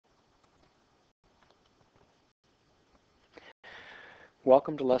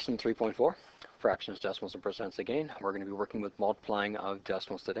Welcome to lesson 3.4, fractions, decimals, and percents again. We're going to be working with multiplying of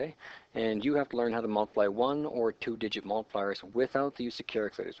decimals today, and you have to learn how to multiply one or two-digit multipliers without the use of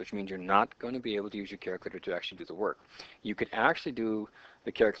calculators, which means you're not going to be able to use your calculator to actually do the work. You could actually do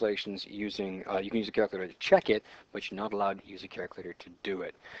the calculations using, you can use a calculator to check it, but you're not allowed to use a calculator to do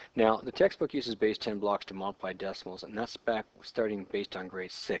it. Now, the textbook uses base 10 blocks to multiply decimals, and that's back starting based on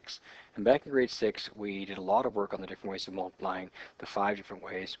grade 6. And back in grade 6, we did a lot of work on the different ways of multiplying, the 5 different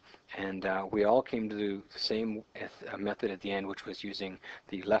ways, and we all came to the same method at the end, which was using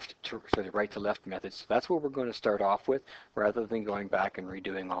the the right to left method. So that's what we're going to start off with, rather than going back and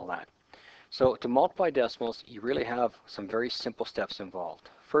redoing all that. So to multiply decimals, you really have some very simple steps involved.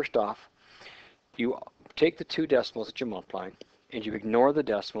 First off, you take the two decimals that you're multiplying, and you ignore the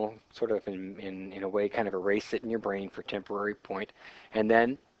decimal, sort of in a way, kind of erase it in your brain for a temporary point, and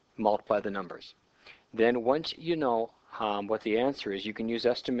then multiply the numbers. Then once you know what the answer is, you can use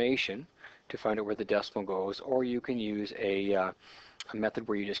estimation to find out where the decimal goes, or you can use a method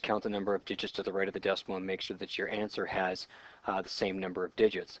where you just count the number of digits to the right of the decimal and make sure that your answer has the same number of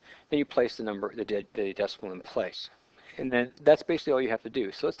digits. Then you place the decimal in place. And then that's basically all you have to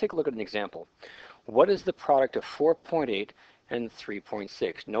do. So let's take a look at an example. What is the product of 4.8 and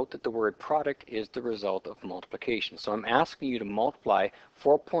 3.6? Note that the word product is the result of multiplication. So I'm asking you to multiply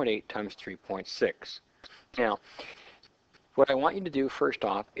 4.8 times 3.6. Now, what I want you to do first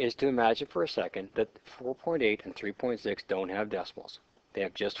off is to imagine for a second that 4.8 and 3.6 don't have decimals. They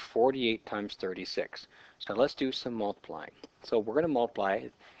have just 48 times 36. So let's do some multiplying. So we're going to multiply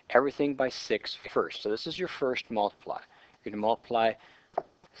everything by 6 first. So this is your first multiply. You're going to multiply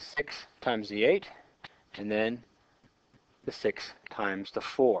 6 times the 8, and then the 6 times the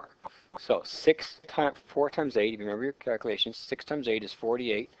 4. So 4 times 8, if you remember your calculations, 6 times 8 is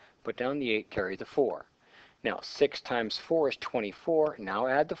 48. Put down the 8, carry the 4. Now 6 times 4 is 24. Now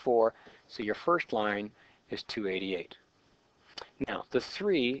add the 4. So your first line is 288. Now the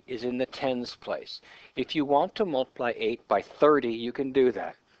 3 is in the tens place. If you want to multiply 8 by 30, you can do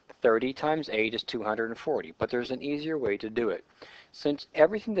that. 30 times 8 is 240, but there's an easier way to do it. Since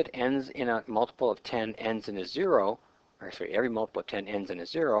everything that ends in a multiple of 10 ends in a 0, every multiple of 10 ends in a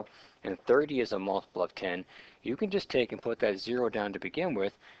 0, and 30 is a multiple of 10, you can just take and put that 0 down to begin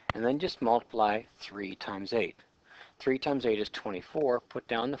with, and then just multiply 3 times 8. 3 times 8 is 24, put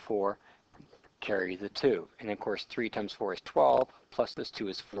down the 4, carry the 2. And of course 3 times 4 is 12, plus this 2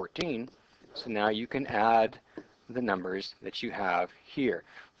 is 14. So now you can add the numbers that you have here.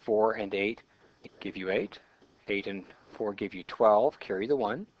 4 and 8 give you 8. 8 and 4 give you 12, carry the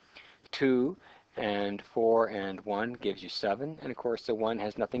 1. 2 and 4 and 1 gives you 7, and of course the 1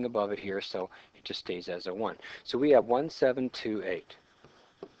 has nothing above it here, so it just stays as a 1. So we have 1728.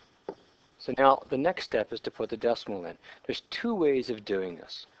 So now the next step is to put the decimal in. There's two ways of doing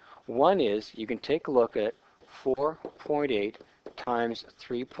this. One is you can take a look at 4.8 times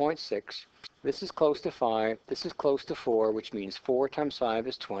 3.6. This is close to 5, this is close to 4, which means 4 times 5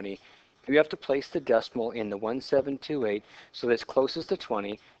 is 20. You have to place the decimal in the 1728 so that's closest to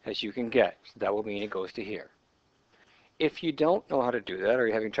 20 as you can get. So that will mean it goes to here. If you don't know how to do that, or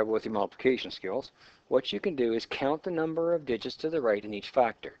you're having trouble with your multiplication skills, what you can do is count the number of digits to the right in each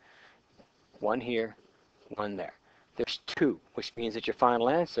factor. 1 here, 1 there. There's 2, which means that your final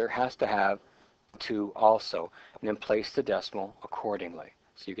answer has to have 2 also, and then place the decimal accordingly.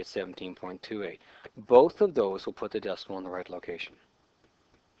 So you get 17.28. Both of those will put the decimal in the right location.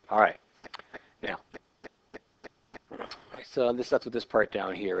 All right. Now, so that's what this part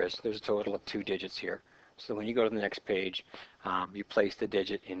down here is. There's a total of 2 digits here. So when you go to the next page, you place the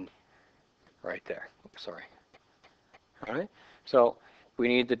digit in right there. Oops, sorry. All right. So we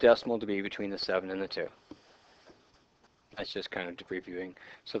need the decimal to be between the 7 and the 2. That's just kind of reviewing.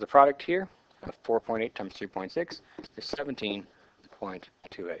 So the product here of 4.8 times 3.6 is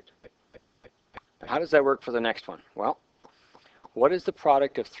 17.28. How does that work for the next one? Well, what is the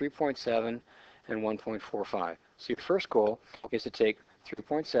product of 3.7 and 1.45? So your first goal is to take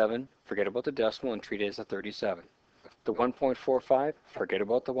 3.7, forget about the decimal, and treat it as a 37. The 1.45, forget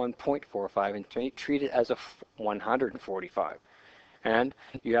about the 1.45, and treat it as a 145. And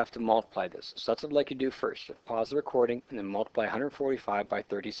you have to multiply this. So that's what I'd like you to do first. Pause the recording and then multiply 145 by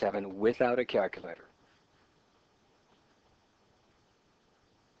 37 without a calculator.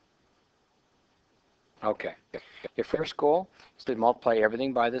 Okay. Your first goal is to multiply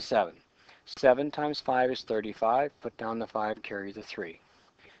everything by the 7. 7 times 5 is 35. Put down the 5, carry the 3.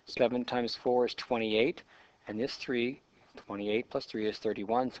 7 times 4 is 28. And this 3, 28 plus 3 is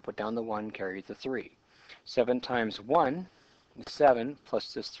 31. So put down the 1, carry the 3. 7 times 1 is 7,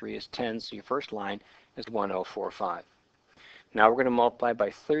 plus this 3 is 10. So your first line is 1045. Now we're going to multiply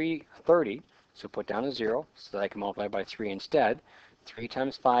by 30, so put down a 0 so that I can multiply by 3 instead. 3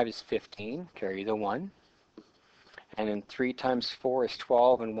 times 5 is 15, carry the 1. And then 3 times 4 is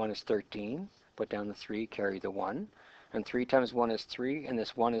 12, and 1 is 13. Put down the 3, carry the 1. And 3 times 1 is 3, and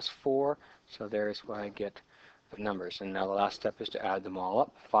this 1 is 4, so there's where I get the numbers. And now the last step is to add them all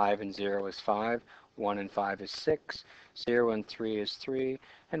up. 5 and 0 is 5, 1 and 5 is 6, 0 and 3 is 3,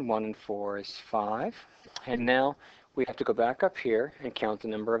 and 1 and 4 is 5. And now we have to go back up here and count the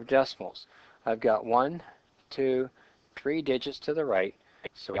number of decimals. I've got 1, 2, 3 digits to the right,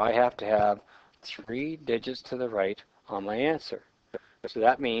 so I have to have 3 digits to the right on my answer. So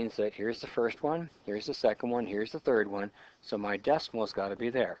that means that here's the first one, here's the second one, here's the third one, so my decimal's got to be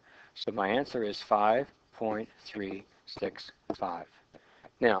there. So my answer is 5.365.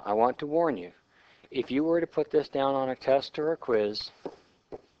 Now, I want to warn you, if you were to put this down on a test or a quiz,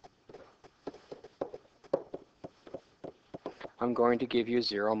 I'm going to give you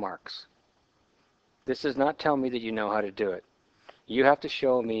 0 marks. This does not tell me that you know how to do it. You have to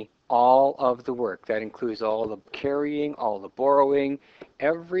show me all of the work. That includes all the carrying, all the borrowing,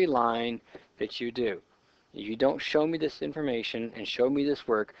 every line that you do. If you don't show me this information and show me this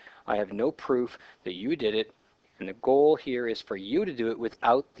work, I have no proof that you did it, and the goal here is for you to do it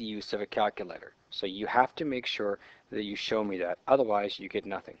without the use of a calculator. So you have to make sure that you show me that. Otherwise, you get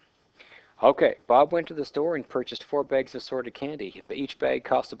nothing. Okay, Bob went to the store and purchased 4 bags of assorted candy. Each bag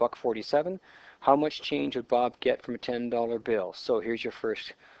cost $1.47. How much change would Bob get from a $10 bill? So here's your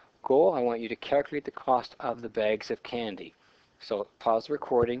first goal. I want you to calculate the cost of the bags of candy. So pause the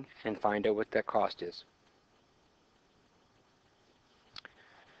recording and find out what that cost is.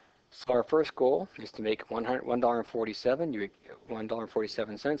 So our first goal is to make $1.47. You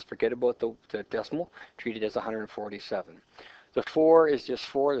 $1.47. Forget about the decimal. Treat it as 147. The 4 is just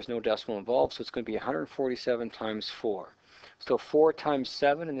 4. There's no decimal involved, so it's going to be 147 times 4. So 4 times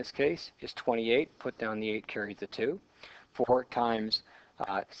 7 in this case is 28. Put down the 8, carry the 2. 4 times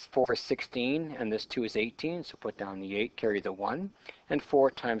 4 is 16, and this 2 is 18, so put down the 8, carry the 1. And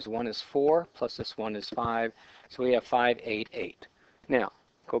 4 times 1 is 4, plus this 1 is 5, so we have 588. Now,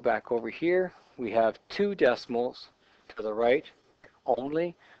 go back over here. We have 2 decimals to the right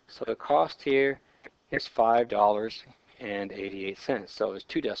only, so the cost here is $5.88. So there's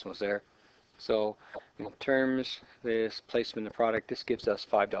 2 decimals there. So in terms of this placement of the product, this gives us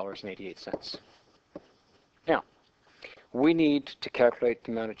 $5.88. Now, we need to calculate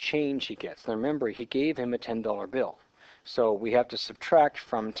the amount of change he gets. Now remember, he gave him a $10 bill. So we have to subtract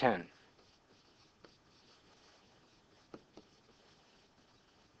from 10.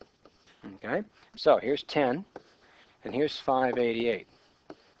 Okay, so here's 10, and here's 588.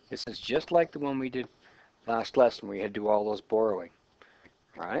 This is just like the one we did last lesson where you had to do all those borrowing.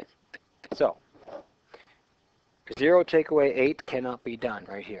 All right, so 0 take away 8 cannot be done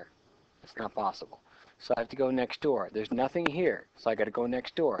right here. It's not possible. So I have to go next door. There's nothing here, so I got to go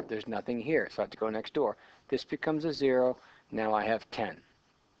next door. There's nothing here, so I have to go next door. This becomes a 0. Now I have 10.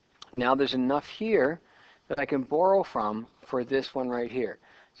 Now there's enough here that I can borrow from for this one right here.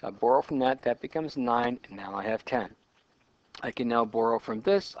 So I borrow from that. That becomes 9, and now I have 10. I can now borrow from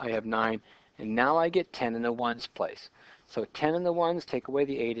this. I have 9, and now I get 10 in the ones place. So 10 in the ones, take away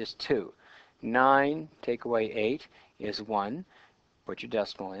the 8 is 2. 9 take away 8 is 1. Put your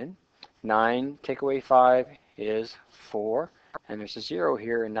decimal in. 9 take away 5 is 4. And there's a 0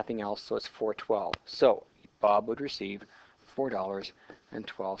 here and nothing else, so it's 412. So Bob would receive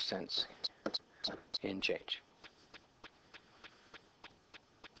 $4.12 in change.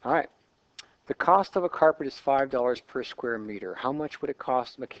 All right. The cost of a carpet is $5 per square meter. How much would it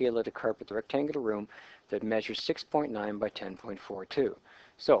cost Michaela to carpet the rectangular room that measures 6.9 by 10.42?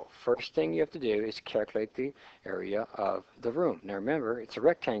 So first thing you have to do is calculate the area of the room. Now remember, it's a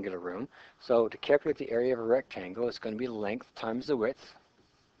rectangular room, so to calculate the area of a rectangle, it's going to be length times the width.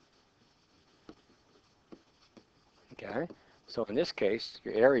 Okay, so in this case,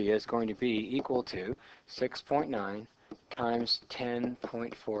 your area is going to be equal to 6.9 times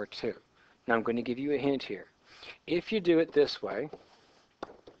 10.42. Now I'm going to give you a hint here. If you do it this way,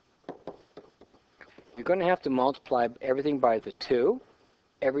 you're going to have to multiply everything by the 2,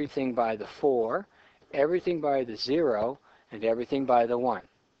 everything by the 4, everything by the 0, and everything by the 1.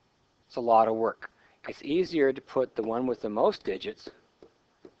 It's a lot of work. It's easier to put the one with the most digits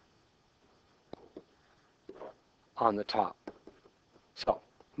on the top. So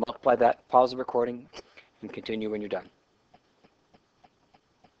multiply that, pause the recording, and continue when you're done.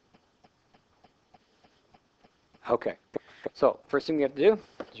 Okay, so first thing we have to do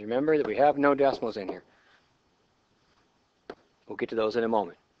is remember that we have no decimals in here. We'll get to those in a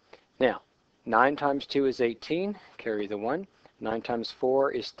moment. Now, 9 times 2 is 18, carry the 1. 9 times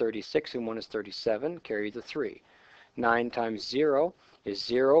 4 is 36 and 1 is 37. Carry the 3. 9 times 0 is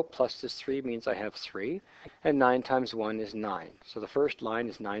 0 plus this 3 means I have 3. And 9 times 1 is 9. So the first line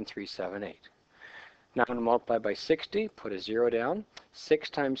is 9378. Now I'm going to multiply by 60. Put a 0 down. 6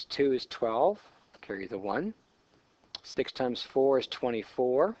 times 2 is 12. Carry the 1. 6 times 4 is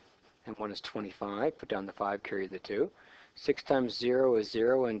 24. And 1 is 25. Put down the 5. Carry the 2. 6 times 0 is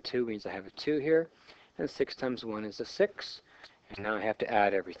 0 and 2 means I have a 2 here. And 6 times 1 is a 6. And now I have to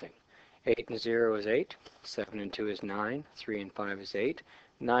add everything. 8 and 0 is 8. 7 and 2 is 9. 3 and 5 is 8.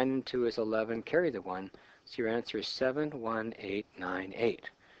 9 and 2 is 11. Carry the 1. So your answer is 71898.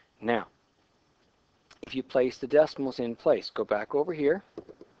 Now, if you place the decimals in place, go back over here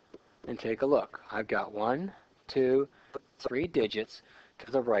and take a look. I've got 1, 2, 3 digits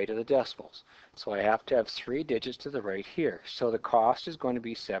to the right of the decimals. So I have to have 3 digits to the right here. So the cost is going to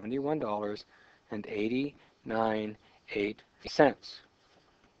be $71.89.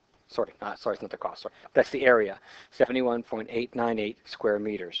 Sorry, it's not the cost. Sorry, that's the area. 71.898 square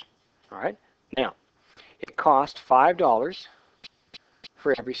meters. All right. Now, it cost $5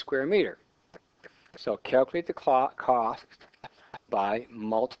 for every square meter. So calculate the cost by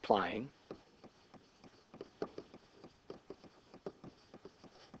multiplying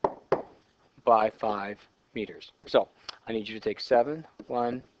by 5 meters. So I need you to take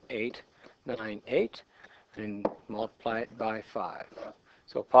 71898 and multiply it by 5.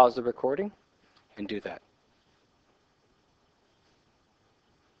 So pause the recording and do that.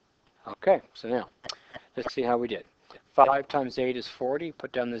 Okay, so now let's see how we did. 5 times 8 is 40.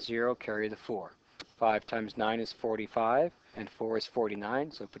 Put down the 0, carry the 4. 5 times 9 is 45, and 4 is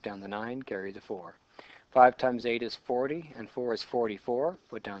 49, so put down the 9, carry the 4. 5 times 8 is 40, and 4 is 44.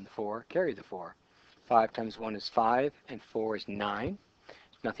 Put down the 4, carry the 4. 5 times 1 is 5, and 4 is 9.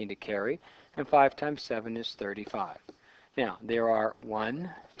 Nothing to carry. And 5 times 7 is 35. Now, there are 1,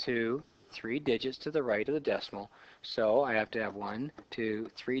 2, 3 digits to the right of the decimal, so I have to have 1,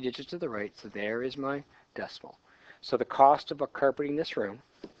 2, 3 digits to the right, so there is my decimal. So the cost of carpeting this room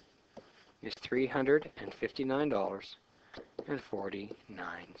is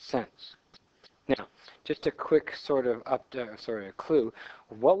 $359.49. Now, just a quick sort of clue.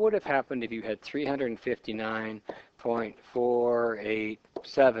 What would have happened if you had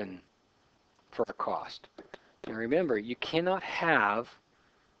 359.487 for the cost? Now remember, you cannot have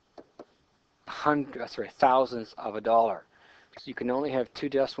thousands of a dollar. So you can only have 2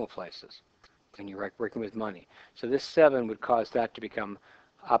 decimal places when you're working with money. So this 7 would cause that to become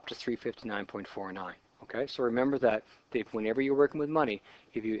up to 359.49. Okay, so remember that whenever you're working with money,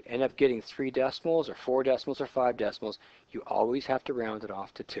 if you end up getting 3 decimals or 4 decimals or 5 decimals, you always have to round it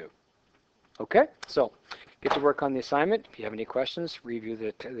off to 2. Okay, so get to work on the assignment. If you have any questions, review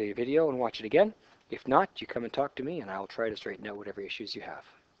the video and watch it again. If not, you come and talk to me and I'll try to straighten out whatever issues you have.